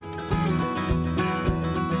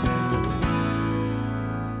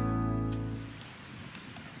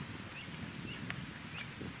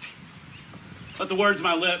Let the words of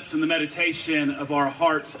my lips and the meditation of our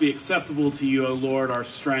hearts be acceptable to you, O Lord, our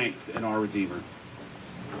strength and our Redeemer.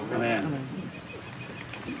 Amen.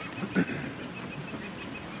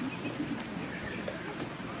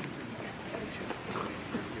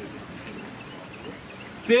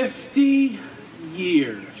 50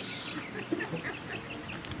 years.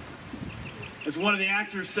 As one of the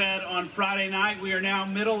actors said on Friday night, we are now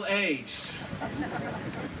middle-aged.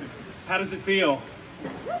 How does it feel?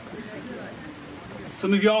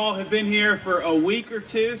 Some of y'all have been here for a week or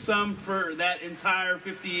two, some for that entire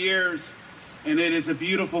 50 years, and it is a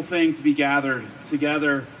beautiful thing to be gathered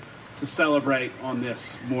together to celebrate on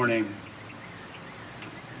this morning.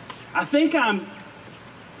 I think I'm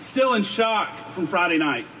still in shock from Friday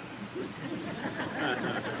night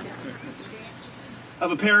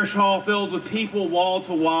of a parish hall filled with people wall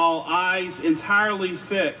to wall, eyes entirely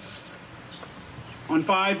fixed on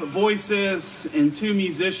 5 voices and 2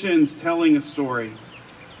 musicians telling a story.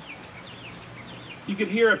 You could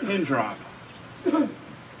hear a pin drop.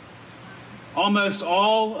 Almost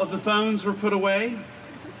all of the phones were put away,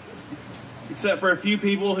 except for a few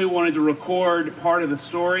people who wanted to record part of the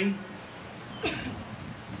story.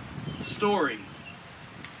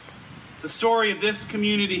 The story of this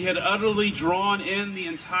community had utterly drawn in the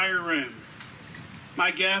entire room.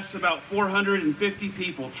 My guess, about 450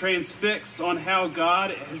 people transfixed on how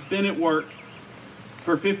God has been at work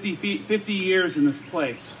for 50 years in this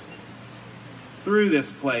place, through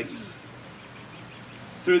this place,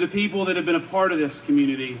 through the people that have been a part of this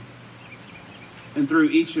community, and through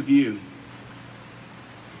each of you.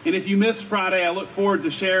 And if you missed Friday, I look forward to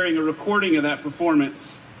sharing a recording of that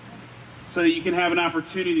performance so that you can have an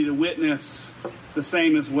opportunity to witness the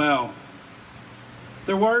same as well.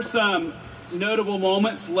 There were some notable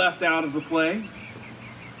moments left out of the play.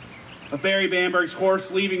 Of Barry Bamberg's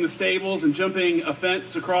horse leaving the stables and jumping a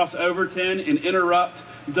fence to cross Overton and interrupt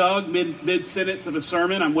Doug mid-sentence of a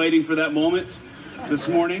sermon. I'm waiting for that moment this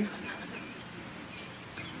morning.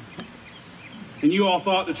 And you all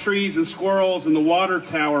thought the trees and squirrels and the water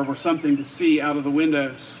tower were something to see out of the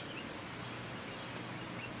windows.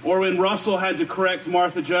 Or when Russell had to correct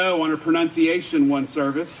Martha Jo on her pronunciation one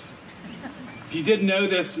service. If you didn't know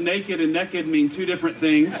this, naked and necked mean 2 different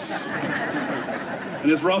things.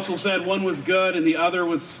 And as Russell said, one was good and the other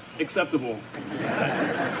was acceptable.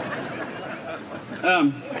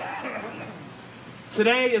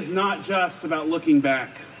 Today is not just about looking back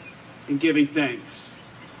and giving thanks.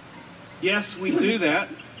 Yes, we do that.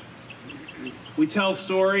 We tell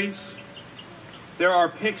stories. There are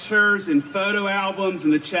pictures and photo albums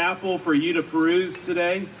in the chapel for you to peruse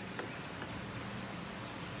today.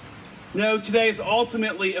 No, today is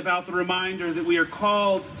ultimately about the reminder that we are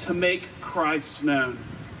called to make Christ known.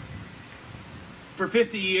 For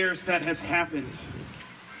 50 years, that has happened.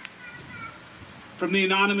 From the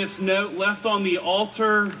anonymous note left on the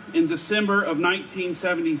altar in December of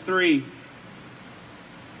 1973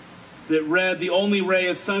 that read, "The only ray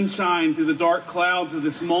of sunshine through the dark clouds of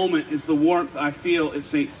this moment is the warmth I feel at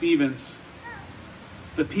St. Stephen's.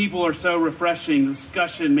 The people are so refreshing. The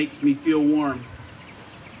discussion makes me feel warm."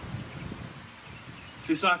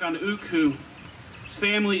 Tisakan Ukhu, his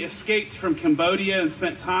family escaped from Cambodia and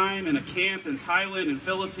spent time in a camp in Thailand and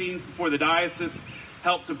Philippines before the diocese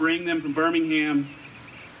helped to bring them from Birmingham.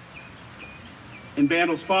 And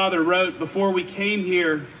Bandel's father wrote, "Before we came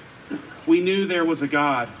here, we knew there was a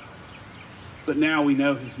God, but now we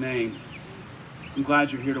know his name." I'm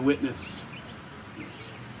glad you're here to witness this.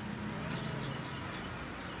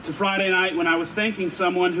 To Friday night when I was thanking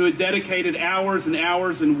someone who had dedicated hours and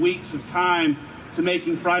hours and weeks of time to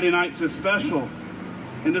making Friday night so special.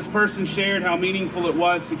 And this person shared how meaningful it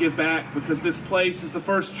was to give back because this place is the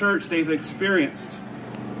first church they've experienced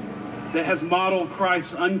that has modeled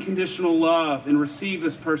Christ's unconditional love and received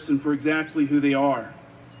this person for exactly who they are.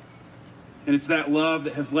 And it's that love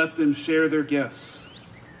that has let them share their gifts,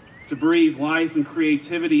 to breathe life and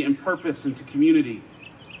creativity and purpose into community,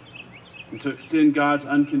 and to extend God's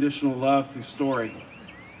unconditional love through story.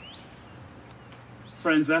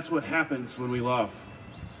 Friends, that's what happens when we love.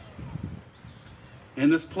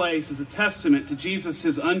 And this place is a testament to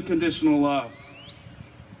Jesus' unconditional love.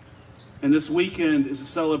 And this weekend is a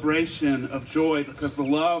celebration of joy because the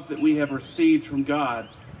love that we have received from God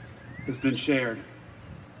has been shared.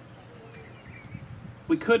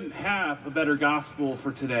 We couldn't have a better gospel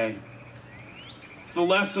for today. It's the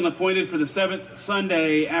lesson appointed for the 7th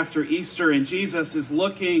Sunday after Easter, and Jesus is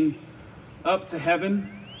looking up to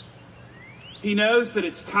heaven. He knows that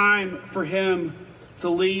it's time for him to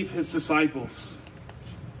leave his disciples.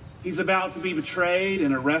 He's about to be betrayed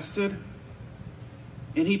and arrested.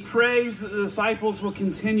 And he prays that the disciples will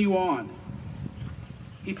continue on,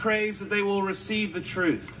 He prays that they will receive the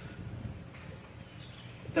truth,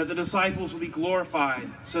 that the disciples will be glorified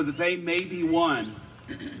so that they may be one.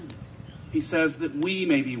 He says that we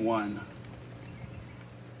may be one.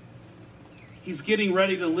 He's getting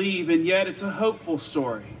ready to leave, and yet it's a hopeful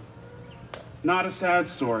story, not a sad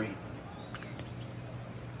story.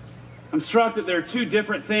 I'm struck that there are two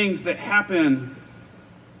different things that happen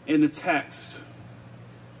in the text.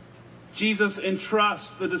 Jesus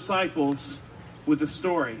entrusts the disciples with the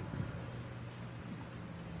story.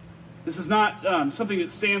 This is not something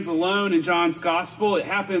that stands alone in John's gospel. It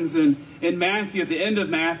happens in Matthew, at the end of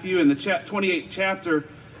Matthew, in the 28th chapter.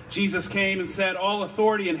 Jesus came and said, "All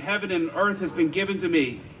authority in heaven and earth has been given to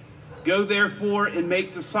me. Go therefore and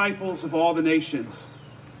make disciples of all the nations,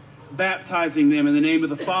 baptizing them in the name of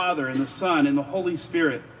the Father and the Son and the Holy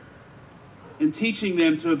Spirit, and teaching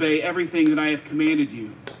them to obey everything that I have commanded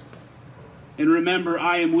you. And remember,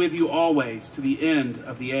 I am with you always to the end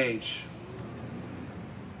of the age."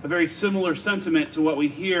 A very similar sentiment to what we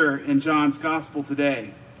hear in John's gospel today.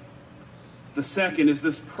 The second is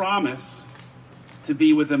this promise to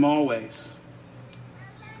be with them always.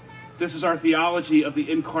 This is our theology of the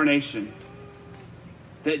incarnation,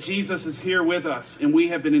 that Jesus is here with us and we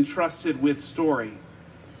have been entrusted with story.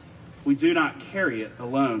 We do not carry it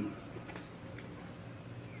alone.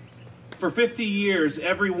 For 50 years,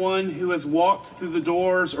 everyone who has walked through the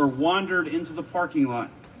doors or wandered into the parking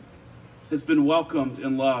lot has been welcomed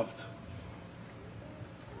and loved.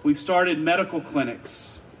 We've started medical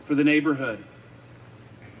clinics for the neighborhood,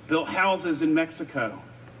 built houses in Mexico,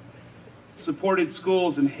 supported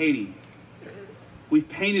schools in Haiti. We've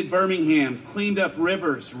painted Birmingham, cleaned up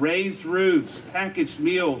rivers, raised roofs, packaged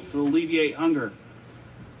meals to alleviate hunger,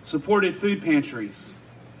 supported food pantries,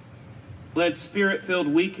 led spirit-filled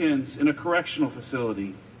weekends in a correctional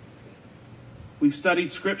facility. We've studied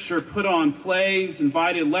scripture, put on plays,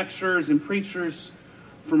 invited lecturers and preachers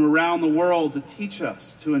from around the world to teach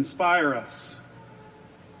us, to inspire us.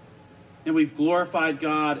 And we've glorified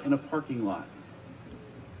God in a parking lot.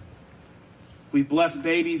 We've blessed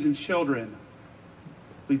babies and children.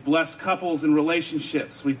 We've blessed couples and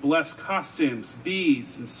relationships. We've blessed costumes,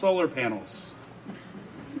 bees, and solar panels.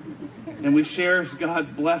 And we share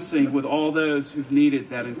God's blessing with all those who've needed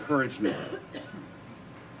that encouragement.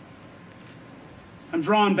 I'm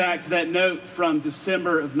drawn back to that note from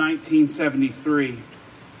December of 1973.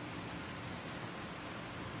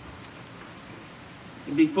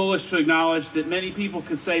 It'd be foolish to acknowledge that many people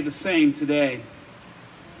could say the same today.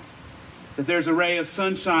 That there's a ray of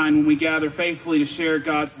sunshine when we gather faithfully to share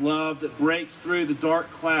God's love that breaks through the dark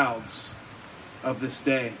clouds of this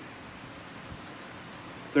day.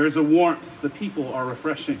 There is a warmth. The people are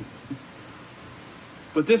refreshing.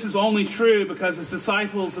 But this is only true because as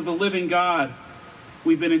disciples of the living God,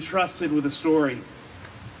 we've been entrusted with a story.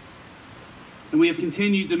 And we have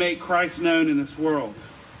continued to make Christ known in this world.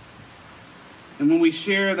 And when we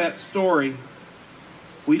share that story,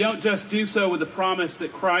 we don't just do so with the promise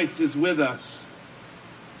that Christ is with us.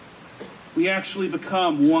 We actually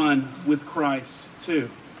become one with Christ too.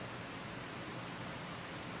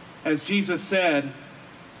 As Jesus said,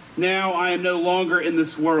 "Now I am no longer in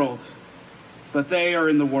this world, but they are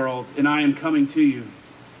in the world, and I am coming to you.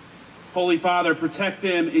 Holy Father, protect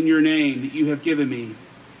them in your name that you have given me,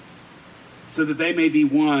 so that they may be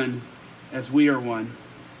one as we are one."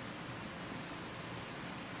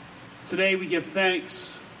 Today we give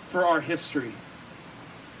thanks for our history,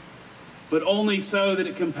 but only so that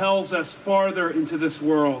it compels us farther into this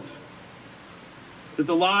world. That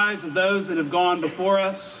the lives of those that have gone before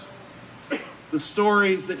us, the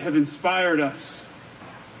stories that have inspired us,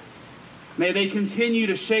 may they continue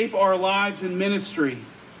to shape our lives in ministry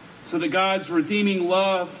so that God's redeeming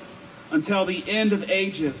love until the end of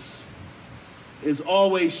ages is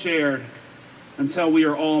always shared until we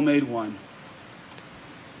are all made one.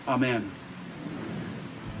 Amen.